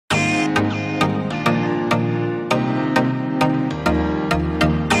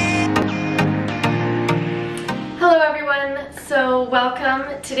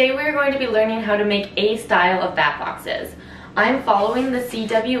Welcome! Today we're going to be learning how to make a style of bat boxes. I'm following the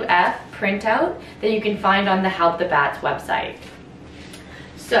CWF printout that you can find on the Help the Bats website.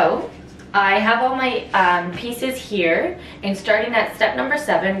 So, I have all my pieces here, and starting at step number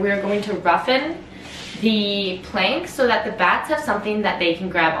 7, we are going to roughen the plank so that the bats have something that they can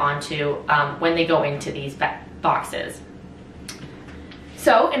grab onto when they go into these boxes.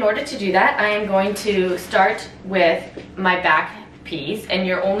 So in order to do that, I am going to start with my back piece, and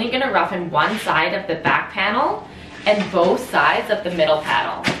you're only going to roughen one side of the back panel and both sides of the middle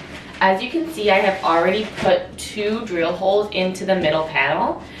panel. As you can see, I have already put 2 drill holes into the middle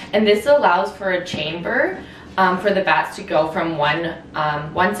panel, and this allows for a chamber for the bats to go from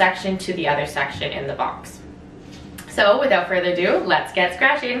one section to the other section in the box. So without further ado, let's get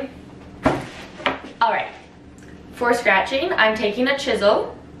scratching. Alright. For scratching, I'm taking a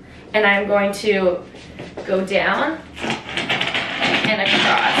chisel and I'm going to go down and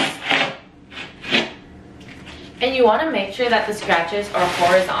across. And you want to make sure that the scratches are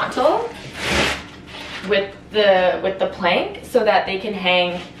horizontal with the plank so that they can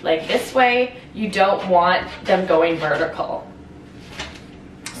hang like this way. You don't want them going vertical.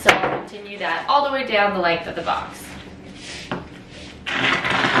 So I'll continue that all the way down the length of the box.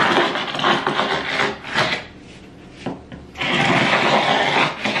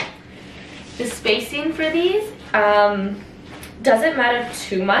 The spacing for these doesn't matter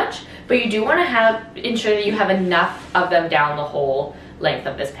too much, but you do want to ensure that you have enough of them down the whole length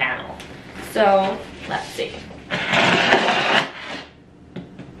of this panel. So let's see.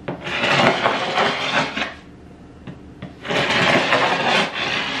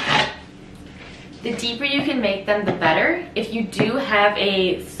 The deeper you can make them, the better. If you do have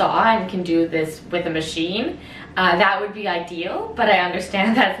a saw and can do this with a machine, that would be ideal, but I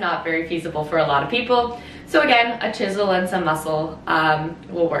understand that's not very feasible for a lot of people. So again, a chisel and some muscle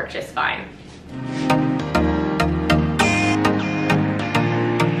will work just fine.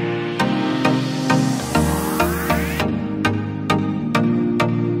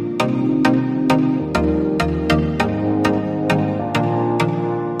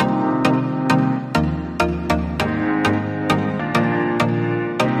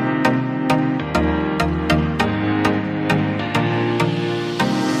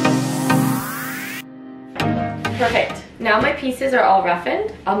 Perfect. Now my pieces are all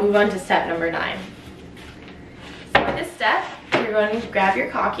roughened. I'll move on to step number 9. So for this step, you're going to grab your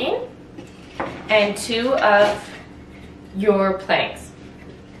caulking and 2 of your planks.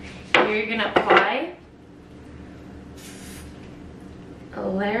 Here you're going to apply a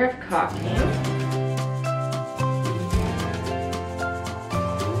layer of caulking.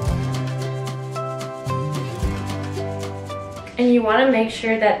 And you want to make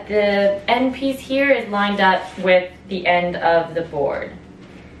sure that the end piece here is lined up with the end of the board,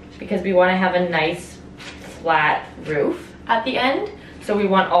 because we want to have a nice flat roof at the end. So we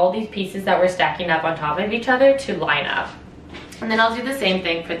want all these pieces that we're stacking up on top of each other to line up. And then I'll do the same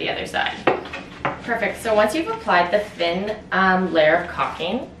thing for the other side. Perfect. So once you've applied the thin layer of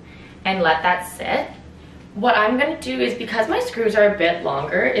caulking and let that sit, what I'm going to do is, because my screws are a bit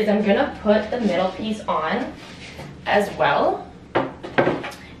longer, is I'm going to put the middle piece on as well.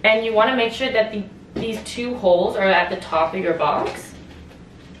 And you want to make sure that these 2 holes are at the top of your box.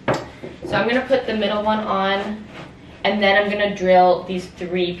 So I'm going to put the middle one on, and then I'm going to drill these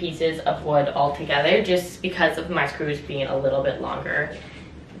 3 pieces of wood all together, just because of my screws being a little bit longer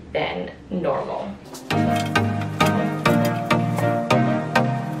than normal.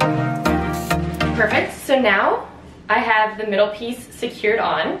 Perfect. So now I have the middle piece secured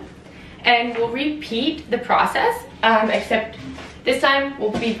on, and we'll repeat the process, except this time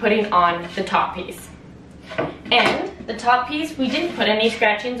we'll be putting on the top piece. And the top piece, we didn't put any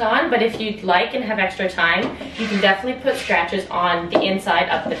scratchings on, but if you'd like and have extra time, you can definitely put scratches on the inside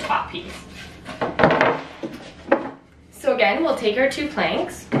of the top piece. So again, we'll take our 2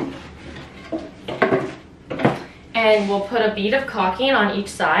 planks, and we'll put a bead of caulking on each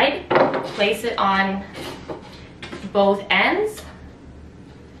side, place it on both ends,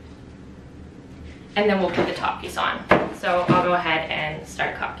 and then we'll put the top piece on. So I'll go ahead and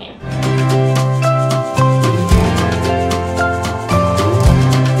start caulking.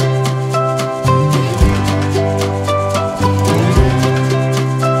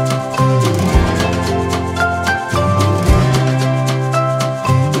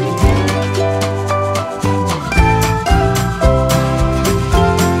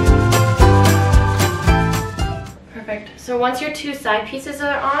 Perfect. So once your 2 side pieces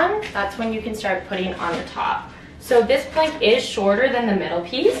are on, that's when you can start putting on the top. So this plank is shorter than the middle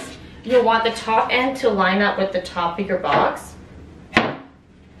piece. You'll want the top end to line up with the top of your box.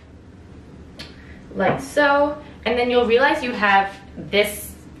 like so, and then you'll realize you have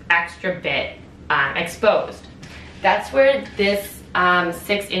this extra bit exposed. That's where this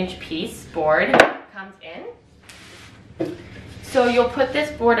 6-inch piece board comes in. So you'll put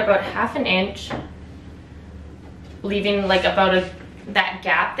this board about 1/2 inch, leaving like about that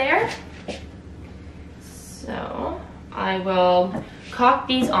gap there. So I will caulk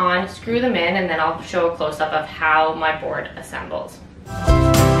these on, screw them in, and then I'll show a close-up of how my board assembles.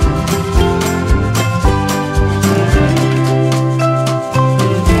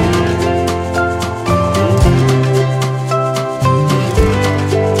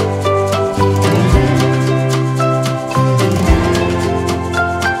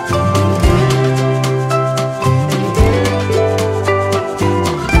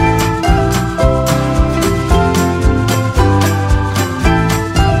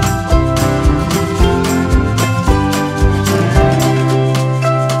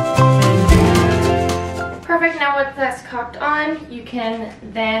 That's caulked on, you can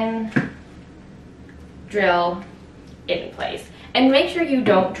then drill in place. And make sure you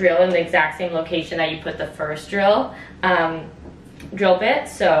don't drill in the exact same location that you put the first drill bit.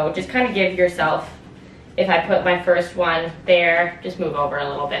 So just kind of give yourself, if I put my first one there, just move over a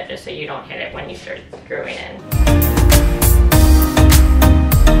little bit just so you don't hit it when you start screwing in.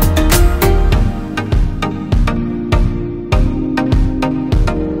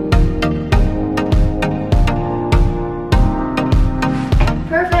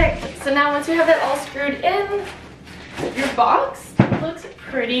 Once you have it all screwed in, your box looks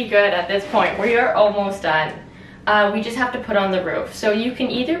pretty good at this point. We are almost done. We just have to put on the roof. So you can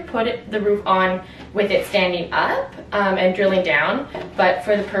either put the roof on with it standing up and drilling down, but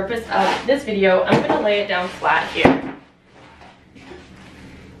for the purpose of this video, I'm going to lay it down flat here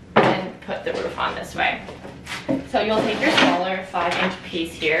and put the roof on this way. So you'll take your smaller 5-inch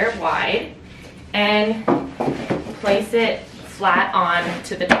piece here, wide, and place it flat on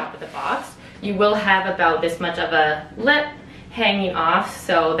to the top of the box. You will have about this much of a lip hanging off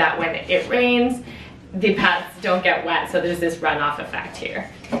so that when it rains, the pads don't get wet, so there's this runoff effect here.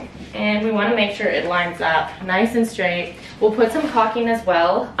 And we want to make sure it lines up nice and straight. We'll put some caulking as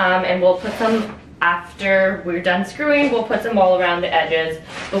well, and we'll put some, after we're done screwing, we'll put some all around the edges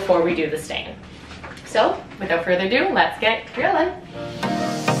before we do the stain. So without further ado, let's get drilling.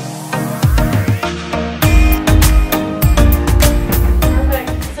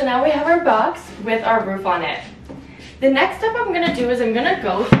 So now we have our box with our roof on it. The next step I'm going to do is I'm going to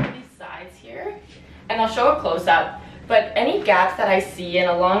go through these sides here, and I'll show a close-up, but any gaps that I see and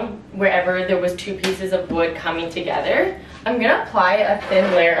along wherever there was 2 pieces of wood coming together, I'm going to apply a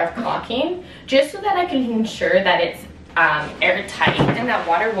thin layer of caulking just so that I can ensure that it's airtight and that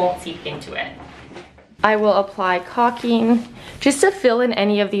water won't seep into it. I will apply caulking just to fill in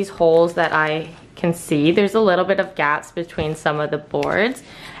any of these holes that I can see. There's a little bit of gaps between some of the boards.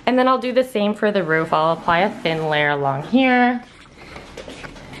 And then I'll do the same for the roof. I'll apply a thin layer along here.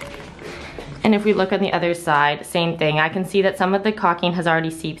 And if we look on the other side, same thing. I can see that some of the caulking has already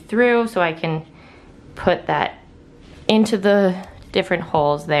seeped through, so I can put that into the different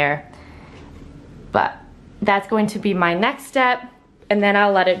holes there. But that's going to be my next step, and then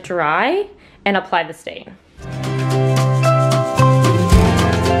I'll let it dry and apply the stain.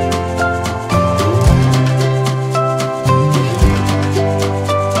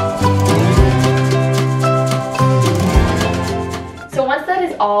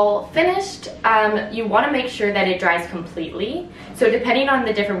 All finished, you want to make sure that it dries completely. So depending on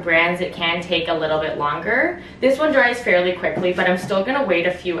the different brands, it can take a little bit longer. This one dries fairly quickly, but I'm still going to wait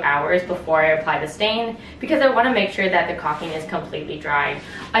a few hours before I apply the stain because I want to make sure that the caulking is completely dry.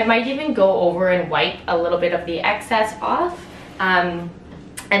 I might even go over and wipe a little bit of the excess off, and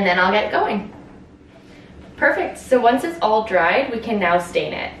then I'll get going. Perfect. So once it's all dried, we can now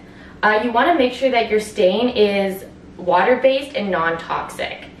stain it. You want to make sure that your stain is water-based and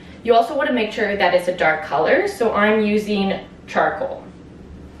non-toxic. You also want to make sure that it's a dark color, so I'm using charcoal.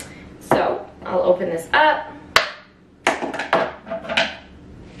 So I'll open this up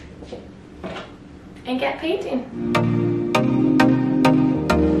and get painting.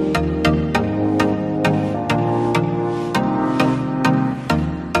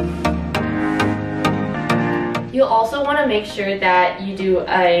 You'll also want to make sure that you do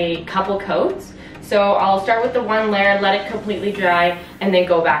a couple coats. So I'll start with the one layer, let it completely dry, and then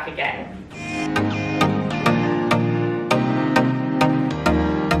go back again.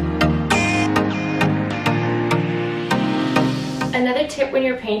 Another tip when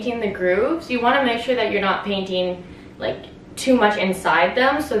you're painting the grooves, you want to make sure that you're not painting like too much inside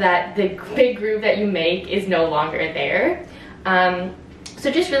them so that the big groove that you make is no longer there. So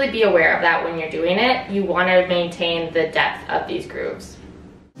just really be aware of that when you're doing it. You want to maintain the depth of these grooves.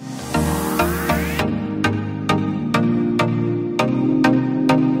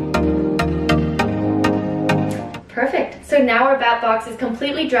 Perfect. So now our bat box is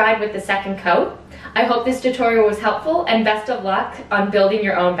completely dried with the second coat. I hope this tutorial was helpful, and best of luck on building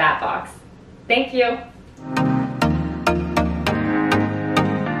your own bat box. Thank you.